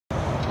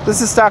This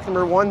is stock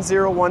number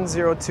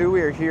 10102.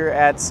 We are here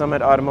at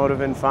Summit Automotive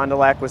in Fond du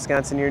Lac,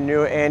 Wisconsin, your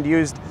new and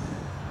used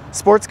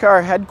sports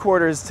car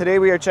headquarters. Today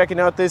we are checking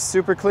out this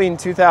super clean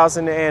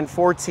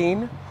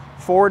 2014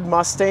 Ford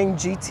Mustang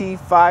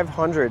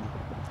Gt500.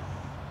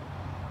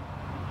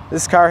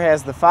 This car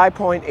has the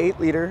 5.8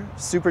 liter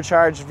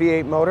supercharged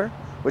V8 motor,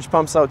 which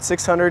pumps out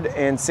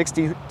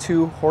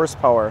 662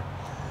 horsepower.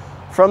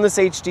 From this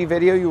HD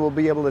video, you will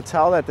be able to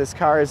tell that this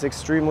car is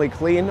extremely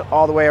clean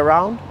all the way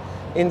around,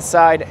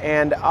 inside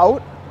and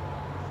out.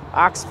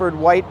 Oxford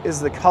white is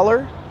the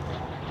color.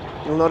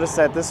 You'll notice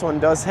that this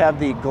one does have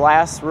the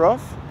glass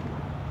roof.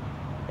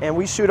 And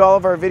we shoot all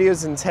of our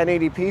videos in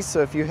 1080p,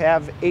 so if you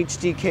have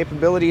HD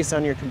capabilities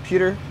on your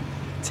computer,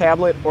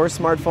 tablet, or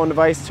smartphone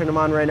device, turn them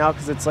on right now,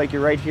 because it's like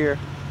you're right here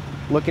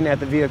looking at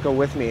the vehicle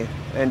with me.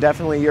 And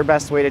definitely your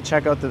best way to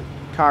check out the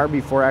car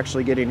before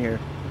actually getting here.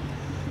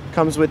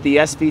 Comes with the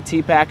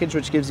SVT package,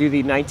 which gives you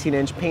the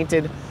 19-inch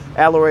painted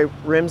alloy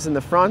rims in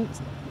the front,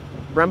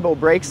 Brembo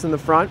brakes in the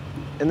front,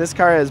 and this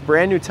car has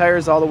brand new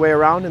tires all the way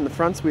around. In the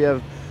fronts we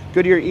have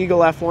Goodyear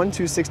Eagle F1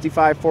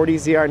 265/40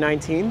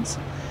 ZR19s,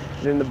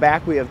 and in the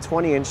back we have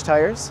 20-inch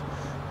tires.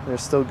 They're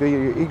still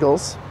Goodyear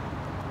Eagles.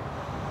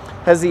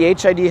 Has the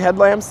HID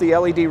headlamps, the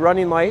LED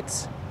running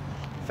lights,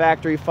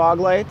 factory fog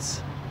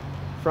lights.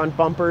 Front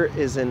bumper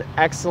is in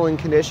excellent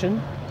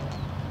condition.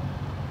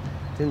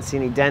 Didn't see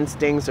any dents,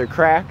 dings, or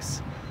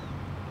cracks.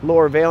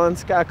 Lower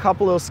valence got a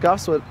couple little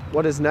scuffs.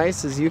 What is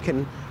nice is you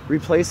can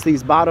replace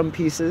these bottom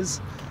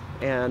pieces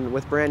and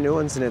with brand new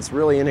ones, and it's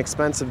really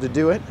inexpensive to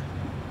do it.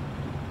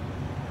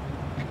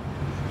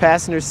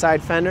 Passenger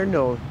side fender,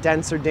 no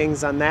dents or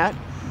dings on that.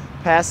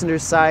 Passenger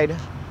side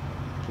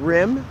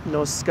rim,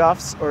 no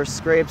scuffs or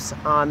scrapes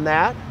on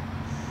that.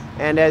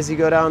 And as you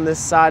go down this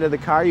side of the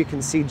car, you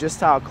can see just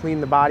how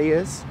clean the body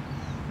is,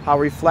 how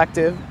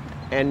reflective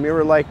and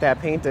mirror-like that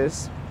paint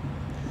is.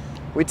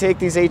 We take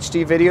these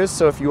HD videos,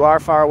 so if you are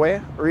far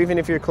away, or even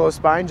if you're close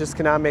by and just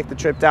cannot make the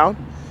trip down,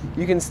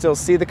 you can still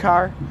see the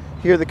car,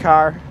 hear the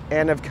car,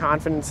 and have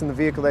confidence in the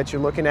vehicle that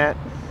you're looking at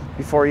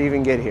before you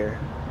even get here.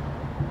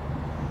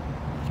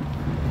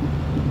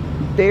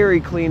 Very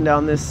clean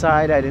down this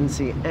side. I didn't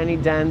see any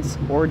dents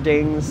or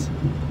dings.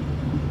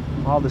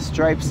 All the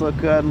stripes look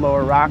good,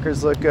 lower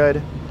rockers look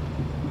good,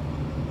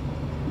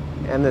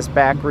 and this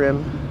back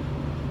rim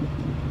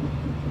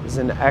is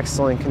in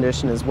excellent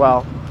condition as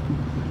well.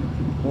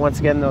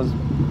 Once again, those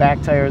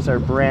back tires are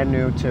brand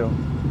new too.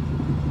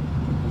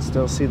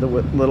 Still see the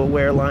little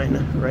wear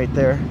line right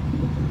there.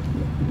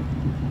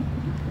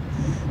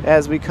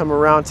 As we come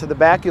around to the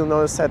back, you'll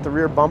notice that the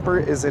rear bumper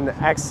is in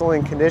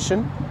excellent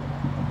condition.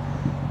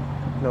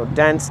 No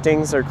dents,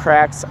 dings, or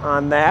cracks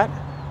on that.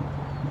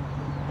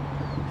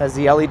 Has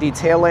the LED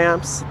tail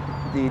lamps.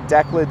 The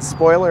Decklid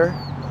spoiler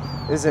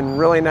is in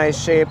really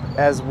nice shape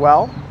as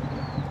well.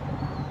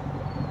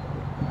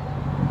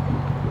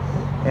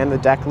 And the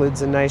deck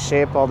lid's in nice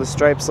shape. All the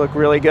stripes look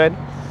really good.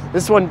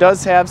 This one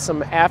does have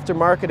some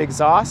aftermarket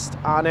exhaust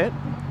on it,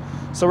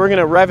 so we're going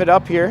to rev it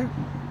up here.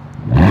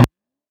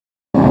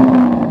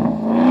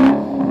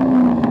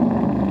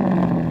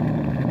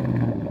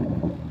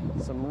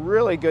 Some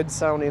really good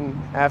sounding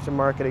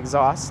aftermarket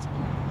exhaust.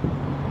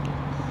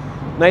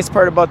 Nice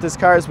part about this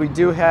car is we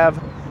do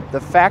have the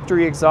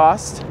factory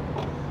exhaust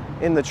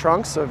in the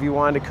trunk, so if you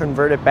wanted to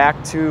convert it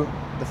back to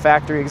the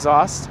factory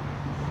exhaust,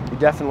 you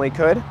definitely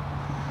could.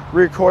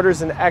 Rear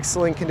quarter's in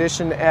excellent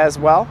condition as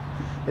well.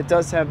 It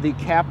does have the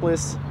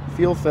capless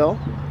fuel fill,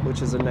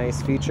 which is a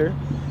nice feature.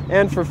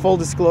 And for full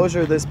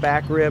disclosure, this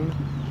back rim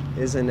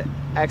is in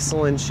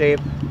excellent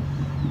shape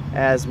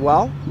as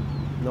well.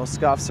 No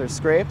scuffs or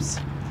scrapes.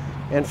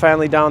 And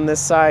finally down this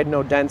side,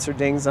 no dents or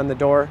dings on the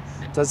door.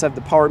 It does have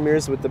the power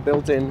mirrors with the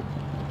built-in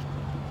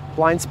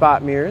blind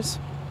spot mirrors.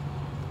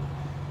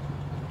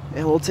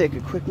 And we'll take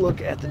a quick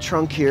look at the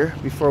trunk here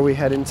before we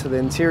head into the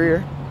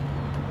interior.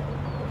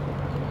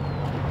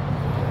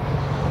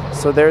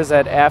 So there's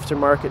that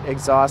aftermarket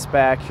exhaust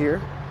back here.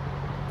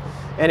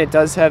 And it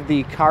does have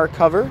the car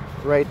cover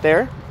right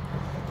there.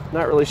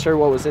 Not really sure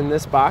what was in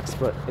this box,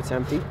 but it's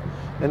empty.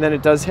 And then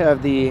it does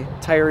have the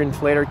tire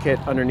inflator kit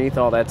underneath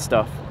all that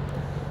stuff.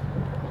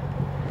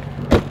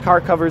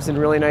 Car cover's in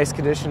really nice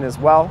condition as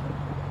well.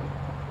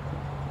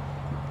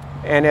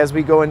 And as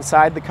we go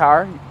inside the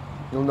car,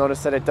 you'll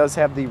notice that it does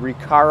have the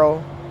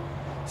Recaro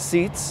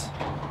seats.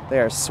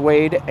 They are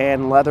suede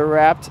and leather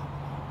wrapped.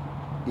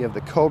 You have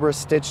the Cobra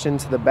stitched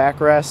into the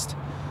backrest,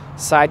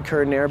 side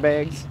curtain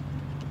airbags.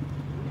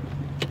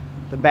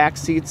 The back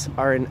seats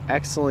are in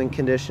excellent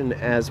condition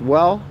as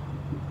well.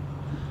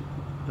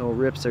 No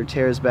rips or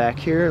tears back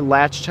here.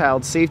 Latch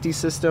child safety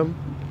system.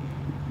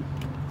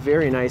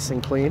 Very nice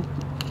and clean.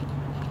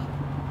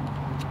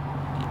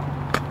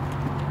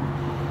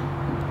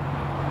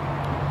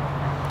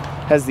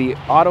 Has the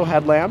auto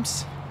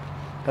headlamps.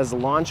 Has the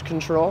launch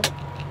control.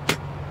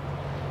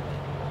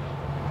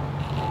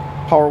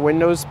 Power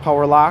windows,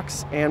 power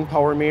locks, and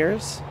power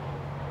mirrors.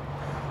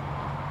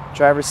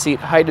 Driver's seat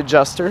height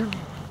adjuster.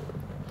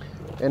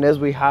 And as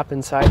we hop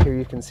inside here,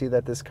 you can see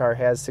that this car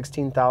has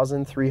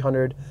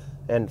 16,300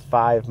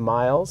 105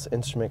 miles.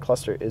 Instrument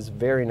cluster is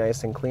very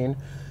nice and clean.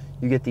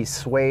 You get the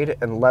suede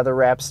and leather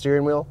wrapped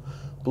steering wheel,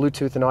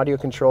 Bluetooth and audio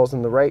controls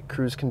on the right,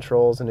 cruise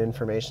controls and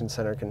information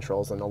center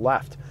controls on the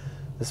left.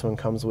 This one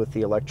comes with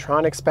the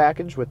electronics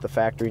package with the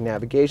factory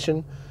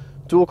navigation,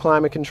 dual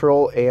climate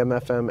control, AM,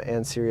 FM,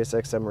 and Sirius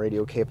XM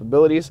radio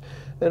capabilities.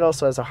 It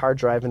also has a hard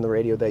drive in the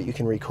radio that you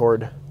can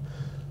record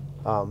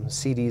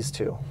CDs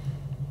to.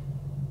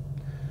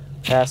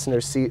 Passenger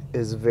seat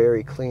is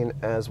very clean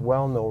as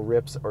well, no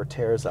rips or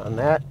tears on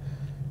that.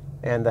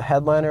 And the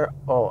headliner,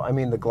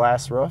 the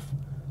glass roof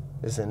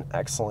is in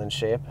excellent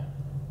shape.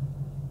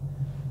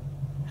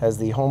 Has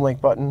the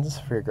Homelink buttons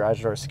for your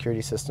garage door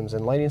security systems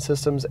and lighting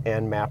systems,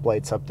 and map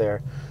lights up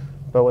there.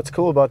 But what's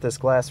cool about this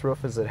glass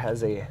roof is it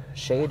has a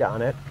shade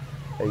on it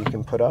that you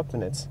can put up,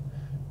 and it's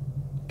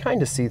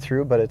kind of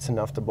see-through, but it's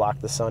enough to block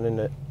the sun in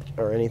it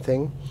or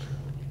anything.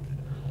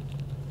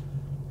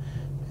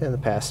 And the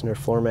passenger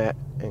floor mat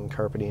and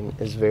carpeting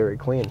is very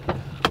clean.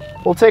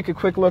 We'll take a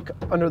quick look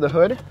under the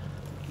hood.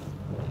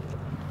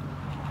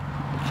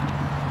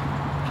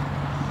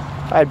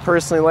 I'd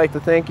personally like to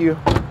thank you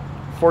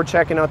for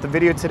checking out the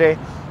video today.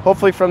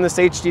 Hopefully from this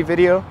HD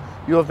video,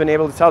 you'll have been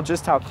able to tell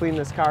just how clean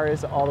this car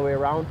is all the way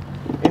around,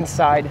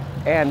 inside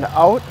and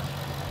out.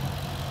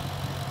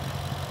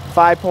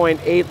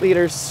 5.8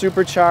 liter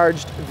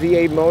supercharged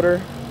V8 motor,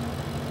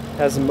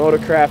 has a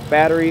Motorcraft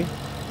battery.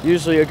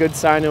 Usually a good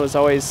sign. It was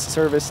always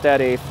serviced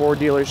at a Ford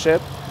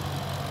dealership.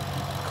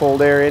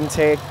 Cold air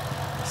intake.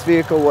 This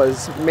vehicle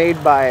was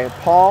made by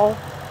Paul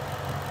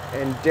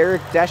and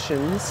Derek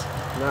Deschens.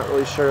 I'm not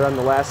really sure on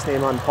the last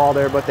name on Paul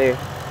there, but they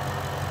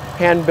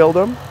hand build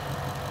them.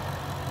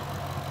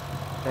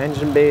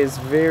 Engine bay is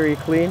very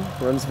clean,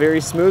 runs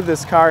very smooth.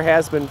 This car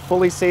has been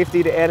fully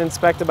safetied and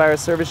inspected by our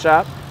service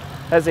shop.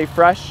 Has a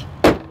fresh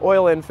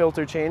oil and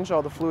filter change.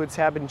 All the fluids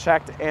have been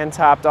checked and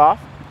topped off.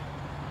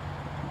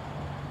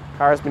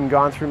 Car has been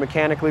gone through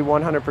mechanically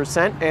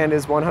 100% and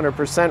is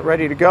 100%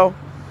 ready to go.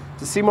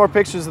 To see more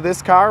pictures of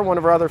this car, one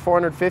of our other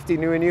 450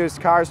 new and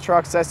used cars,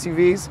 trucks,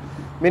 SUVs,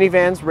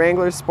 minivans,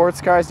 Wranglers, sports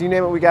cars, you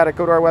name it, we got it.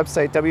 Go to our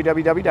website,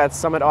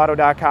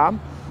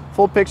 www.summitauto.com.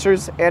 Full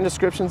pictures and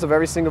descriptions of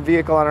every single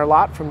vehicle on our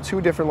lot from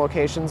 2 different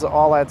locations,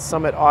 all at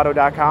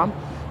summitauto.com.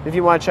 If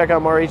you want to check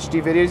out more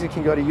HD videos, you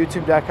can go to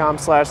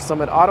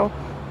youtube.com/summitauto.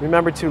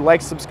 Remember to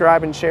like,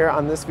 subscribe, and share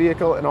on this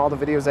vehicle and all the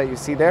videos that you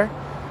see there.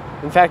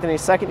 In fact, in a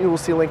second, you will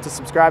see a link to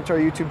subscribe to our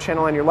YouTube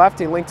channel on your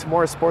left, a link to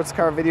more sports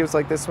car videos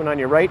like this one on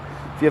your right.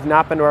 If you have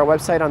not been to our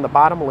website, on the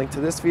bottom, a link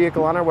to this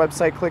vehicle on our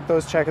website. Click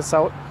those, check us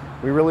out.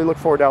 We really look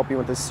forward to helping you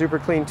with this super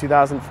clean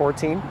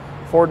 2014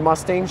 Ford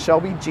Mustang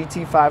Shelby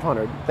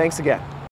Gt500. Thanks again.